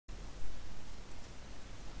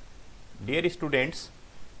Dear students,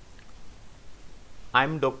 I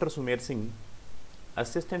am Dr. Singh,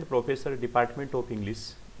 Assistant Professor, Department of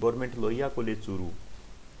English, Government Loya College, Churu.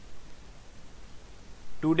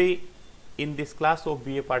 Today, in this class of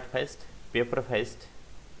B.A. Part Fest, Paper Fest,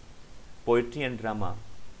 Poetry and Drama,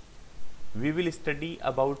 we will study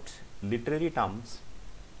about literary terms.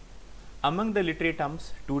 Among the literary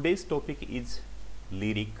terms, today's topic is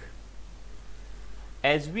lyric.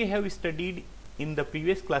 As we have studied in the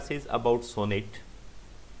previous classes about sonnet,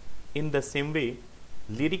 in the same way,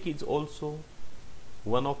 lyric is also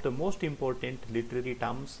one of the most important literary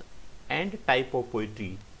terms and type of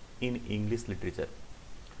poetry in English literature.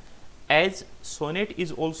 As sonnet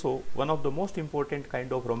is also one of the most important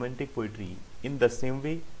kind of romantic poetry, in the same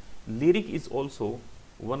way, lyric is also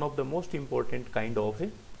one of the most important kind of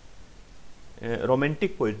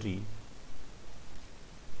romantic poetry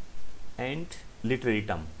and literary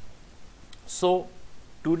term. So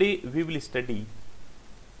today we will study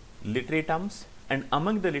literary terms, and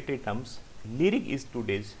among the literary terms, lyric is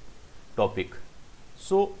today's topic.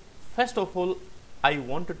 So first of all, I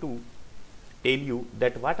want to tell you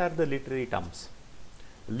that what are the literary terms.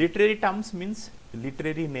 Literary terms means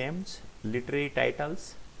literary names, literary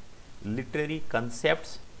titles, literary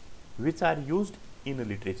concepts which are used in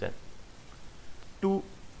literature. To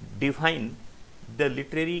define the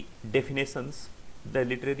literary definitions, the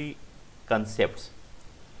literary concepts.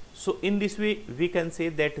 So in this way, we can say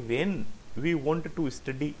that when we want to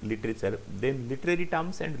study literature, then literary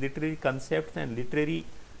terms and literary concepts and literary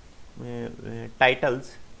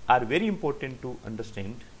titles are very important to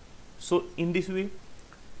understand. So in this way,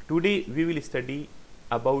 today we will study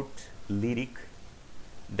about lyric,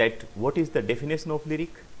 that what is the definition of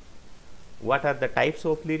lyric, what are the types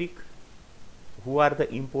of lyric, who are the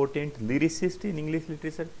important lyricists in English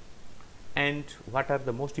literature, and what are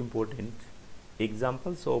the most important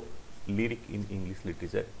examples of lyric in English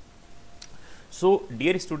literature. So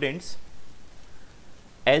dear students,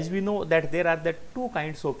 as we know that there are the two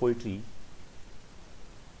kinds of poetry,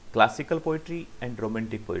 classical poetry and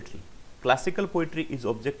romantic poetry. Classical poetry is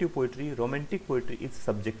objective poetry, romantic poetry is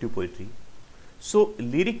subjective poetry. So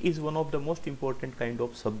lyric is one of the most important kind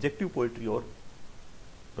of subjective poetry or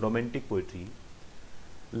romantic poetry.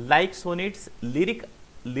 Like sonnets,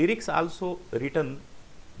 lyrics also written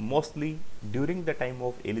mostly during the time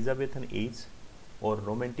of Elizabethan age or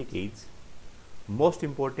romantic age. Most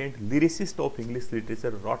important lyricists of English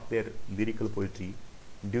literature wrote their lyrical poetry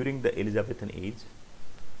during the Elizabethan age.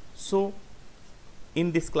 So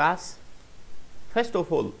in this class, first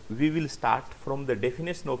of all, we will start from the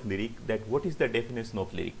definition of lyric, that what is the definition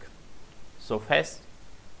of lyric. So first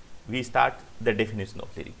we start the definition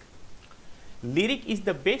of lyric. Lyric is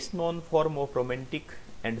the best known form of romantic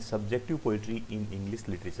and subjective poetry in English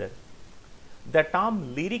literature. The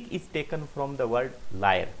term lyric is taken from the word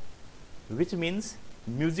lyre, which means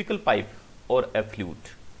musical pipe or a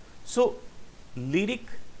flute. So lyric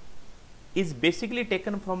is basically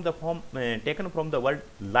taken from the word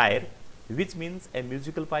lyre, which means a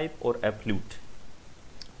musical pipe or a flute.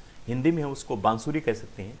 Hindi में हम उसको बांसुरी कह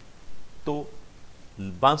सकते हैं. तो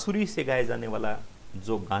बांसुरी से गाया जाने वाला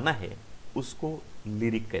जो गाना है उसको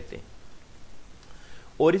लिरिक कहते हैं.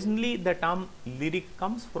 Originally the term lyric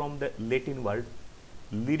comes from the Latin word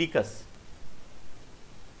lyricus,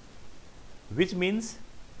 which means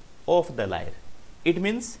of the lyre. It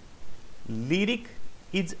means lyric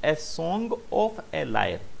is a song of a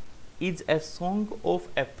lyre, is a song of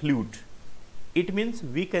a flute. It means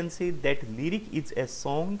we can say that lyric is a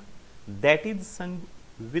song that is sung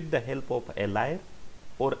with the help of a lyre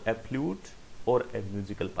or a flute or a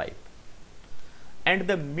musical pipe. And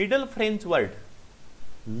the Middle French word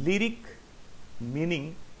lyric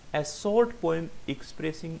meaning a short poem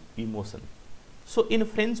expressing emotion. So in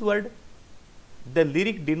French word, the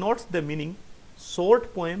lyric denotes the meaning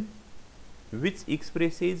short poem which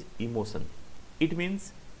expresses emotion. It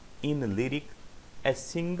means in lyric a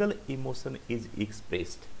single emotion is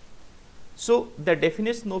expressed. So the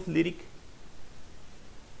definition of lyric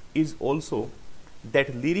is also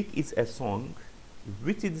that lyric is a song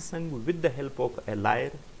which is sung with the help of a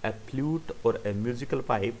lyre, a flute or a musical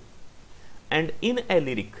pipe. And in a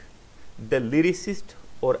lyric, the lyricist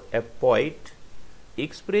or a poet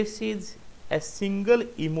expresses a single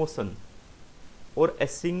emotion or a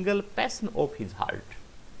single passion of his heart.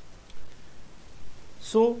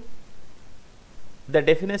 So the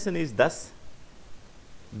definition is thus: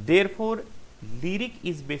 therefore lyric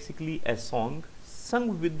is basically a song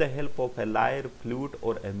sung with the help of a lyre, flute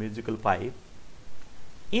or a musical pipe.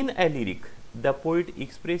 In a lyric, the poet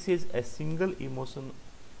expresses a single emotion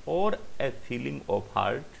or a feeling of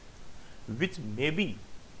heart which may be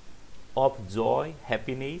of joy,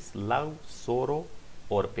 happiness, love, sorrow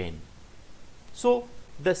or pain. So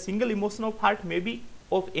the single emotion of heart may be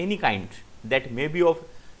of any kind, that may be of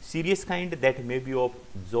serious kind, that may be of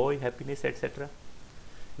joy, happiness, etc.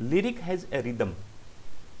 Lyric has a rhythm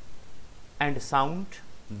and sound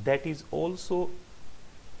that is also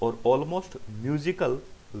or almost musical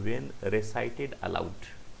when recited aloud.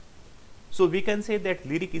 So we can say that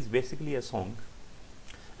lyric is basically a song,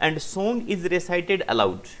 and song is recited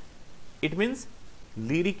aloud. It means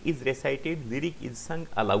lyric is recited, lyric is sung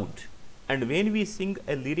aloud, and when we sing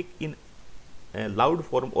a lyric in a loud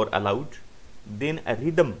form or aloud, then a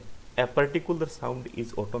rhythm, a particular sound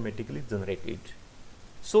is automatically generated.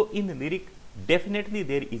 So in lyric definitely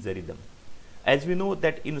there is a rhythm. As we know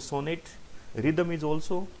that in sonnet rhythm is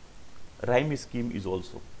also, rhyme scheme is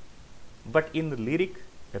also, but in lyric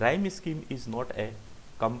rhyme scheme is not a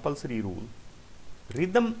compulsory rule.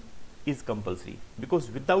 Rhythm is compulsory,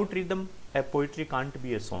 because without rhythm a poetry can't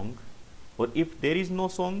be a song, or if there is no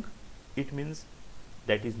song it means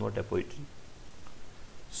that is not a poetry.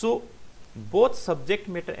 So both subject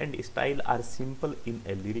matter and style are simple in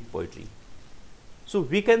a lyric poetry. So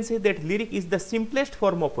we can say that lyric is the simplest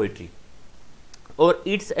form of poetry, or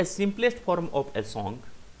it's a simplest form of a song.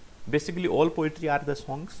 Basically all poetry are the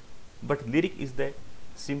songs, but lyric is the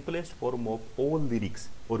simplest form of all lyrics,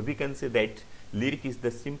 or we can say that lyric is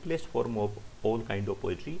the simplest form of all kind of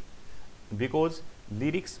poetry, because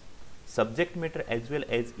lyrics subject matter as well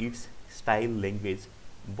as its style, language,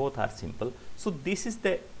 both are simple. So this is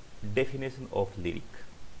the definition of lyric.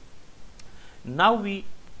 Now we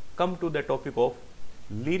come to the topic of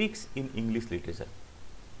lyrics in English literature,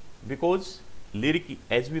 because lyric,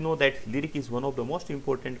 as we know that lyric is one of the most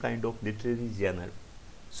important kind of literary genre.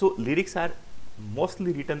 So lyrics are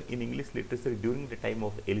mostly written in English literature during the time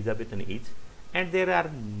of Elizabethan age, and there are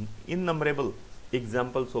innumerable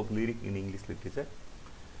examples of lyric in English literature.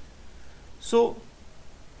 So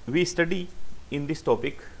we study in this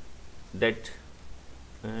topic that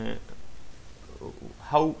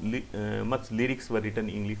how much lyrics were written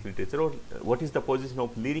in English literature, or what is the position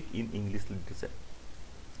of lyric in English literature.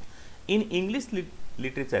 In English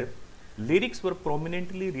literature, lyrics were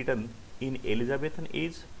prominently written in Elizabethan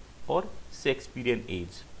age or Shakespearean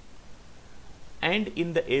age, and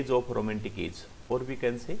in the age of Romantic age, or we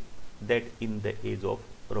can say that in the age of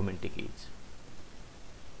Romantic age,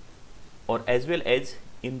 or as well as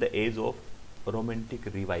in the age of Romantic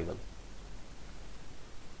revival.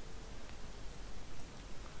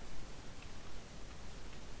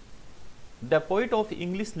 The poet of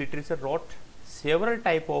English literature wrote several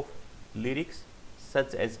types of lyrics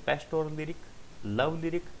such as pastoral lyric, love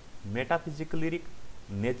lyric, metaphysical lyric,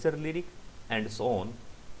 nature lyric, and so on.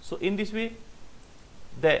 So in this way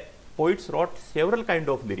the poets wrote several kind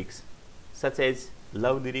of lyrics such as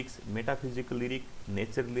love lyrics, metaphysical lyric,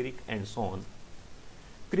 nature lyric, and so on.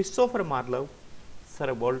 Christopher Marlowe,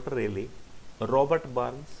 Sir Walter Raleigh, Robert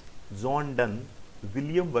Burns, John Donne,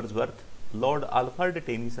 William Wordsworth, Lord Alfred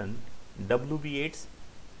Tennyson, W.B. Yeats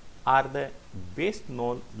are the best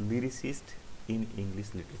known lyricists in English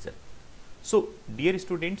literature. So dear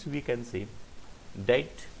students, we can say that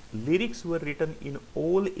lyrics were written in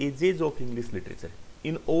all ages of English literature,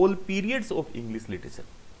 in all periods of English literature,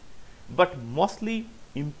 but mostly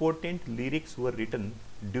important lyrics were written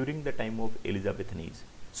during the time of Elizabethan age.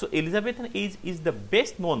 So Elizabethan age is the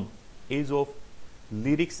best known age of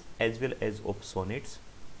lyrics as well as of sonnets,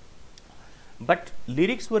 but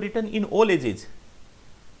lyrics were written in all ages.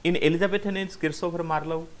 In Elizabethan age, Christopher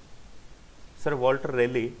Marlowe, Sir Walter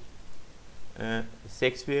Raleigh,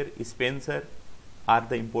 Shakespeare, Spenser are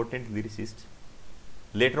the important lyricists.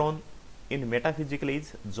 Later on, in metaphysical age,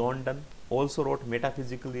 John Donne also wrote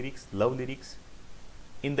metaphysical lyrics, love lyrics.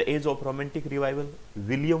 In the age of Romantic revival,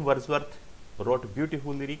 William Wordsworth wrote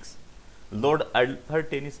beautiful lyrics. Lord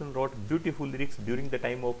Alfred Tennyson wrote beautiful lyrics during the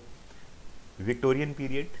time of Victorian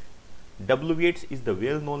period. W. Yeats is the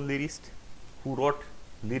well-known lyricist who wrote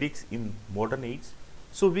lyrics in modern age.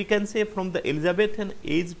 So we can say from the Elizabethan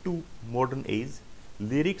age to modern age,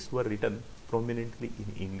 lyrics were written prominently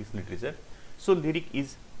in English literature. So lyric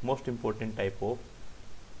is most important type of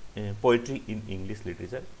poetry in English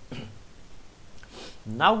literature.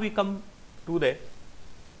 Now we come to the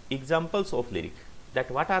examples of lyric,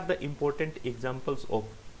 that what are the important examples of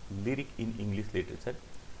lyric in English literature.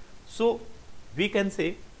 So we can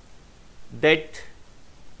say that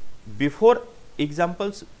before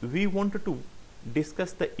examples we want to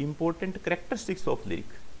discuss the important characteristics of lyric,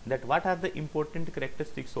 that what are the important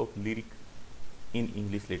characteristics of lyric in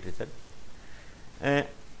English literature.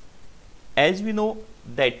 As we know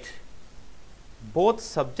that both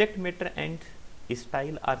subject matter and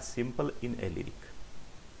style are simple in a lyric.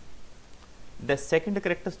 The second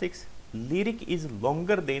characteristics, lyric is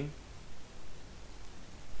longer than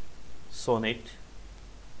sonnet,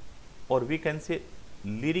 or we can say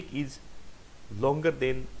lyric is longer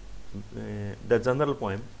than the general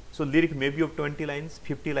poem. So lyric may be of 20 lines,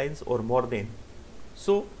 50 lines or more than.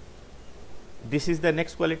 So this is the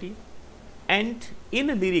next quality. And in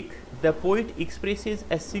a lyric, the poet expresses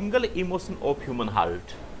a single emotion of human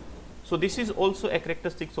heart. So this is also a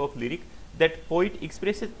characteristic of lyric, that poet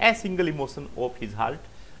expresses a single emotion of his heart,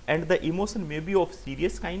 and the emotion may be of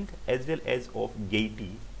serious kind as well as of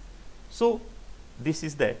gaiety. So this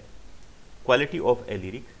is the quality of a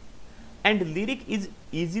lyric. And lyric is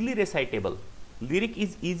easily recitable. Lyric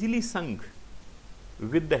is easily sung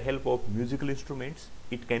with the help of musical instruments.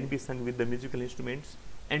 It can be sung with the musical instruments,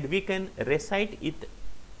 and we can recite it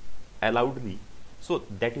aloudly. So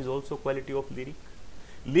that is also quality of lyric.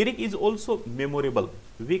 Lyric is also memorable.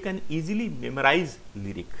 We can easily memorize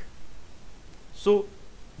lyric. So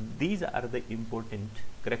these are the important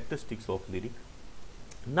characteristics of lyric.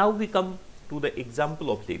 Now we come to the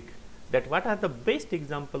example of lyric, that what are the best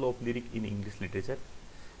example of lyric in English literature.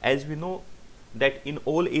 As we know that in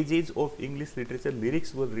all ages of English literature,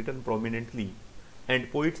 lyrics were written prominently,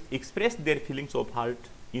 and poets expressed their feelings of heart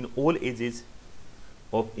in all ages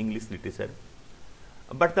of English literature.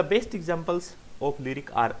 But the best examples of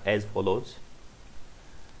lyric are as follows.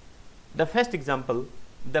 The first example,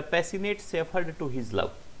 the passionate shepherd to his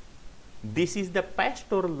love. This is the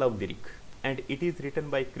pastoral love lyric, and it is written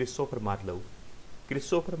by Christopher Marlowe.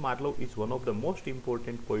 Christopher Marlowe is one of the most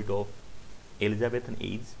important poet of Elizabethan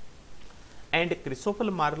age, and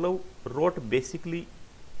Christopher Marlowe wrote basically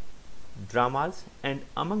dramas, and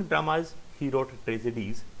among dramas he wrote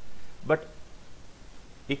tragedies, but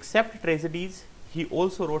except tragedies he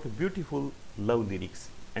also wrote beautiful love lyrics,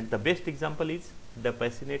 and the best example is the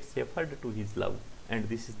passionate shepherd to his love, and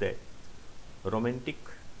this is the romantic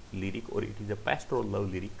lyric, or it is a pastoral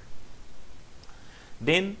love lyric.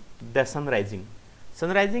 Then the sunrising.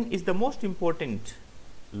 Sunrising is the most important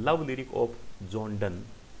love lyric of John Donne,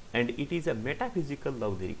 and it is a metaphysical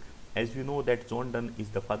love lyric. As we know that John Donne is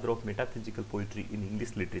the father of metaphysical poetry in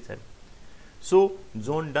English literature. So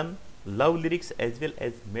John Donne love lyrics as well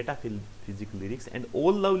as metaphysical lyrics, and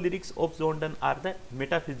all love lyrics of John Donne are the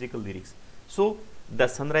metaphysical lyrics. So the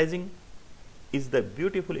sunrising is the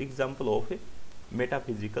beautiful example of a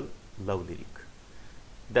metaphysical love lyric.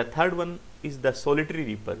 The third one is the solitary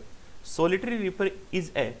reaper. Solitary reaper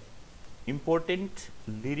is a important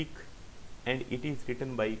lyric, and it is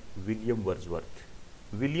written by William Wordsworth.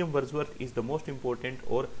 William Wordsworth is the most important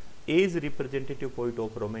or age representative poet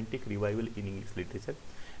of romantic revival in English literature,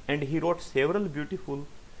 and he wrote several beautiful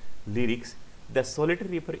lyrics. The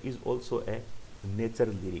solitary reaper is also a nature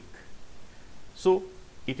lyric. So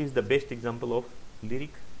it is the best example of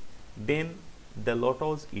lyric. Then the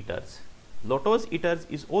Lotos Eaters. Lotos Eaters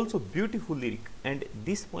is also beautiful lyric, and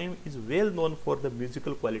this poem is well known for the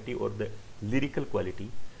musical quality or the lyrical quality.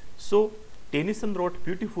 So Tennyson wrote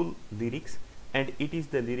beautiful lyrics, and it is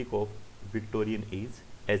the lyric of Victorian age,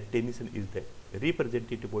 as Tennyson is the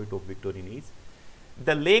representative poet of Victorian age.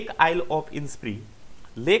 The Lake Isle of Innisfree.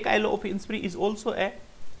 Lake Isle of Innisfree is also a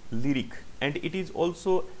lyric, and it is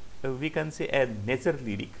also we can say a nature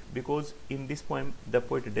lyric, because in this poem the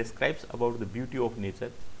poet describes about the beauty of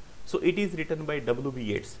nature. So it is written by W.B.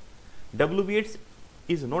 Yeats. W.B. Yeats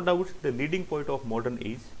is no doubt the leading poet of modern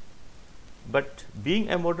age, but being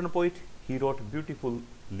a modern poet, he wrote beautiful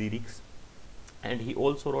lyrics, and he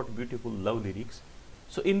also wrote beautiful love lyrics.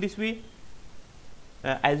 So in this way,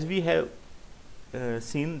 as we have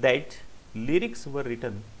seen that lyrics were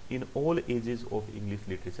written in all ages of English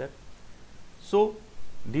literature. So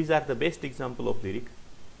these are the best example of lyric.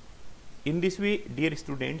 In this way, dear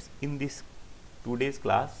students, in this today's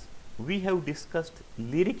class, we have discussed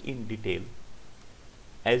lyric in detail.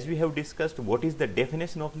 As we have discussed what is the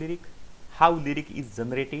definition of lyric, how lyric is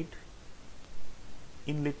generated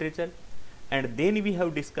in literature, and then we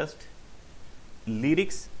have discussed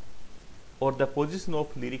lyrics or the position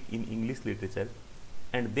of lyric in English literature,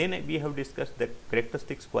 and then we have discussed the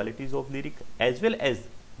characteristics, qualities of lyric, as well as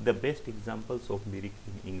the best examples of lyric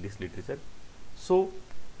in English literature. So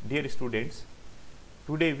dear students,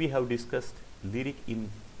 today we have discussed lyric in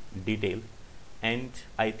detail, and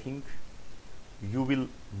I think you will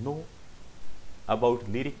know about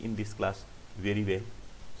lyric in this class very well.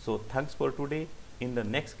 So thanks for today. In the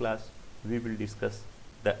next class we will discuss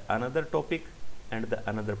the another topic and the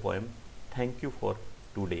another poem. Thank you for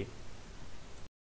today.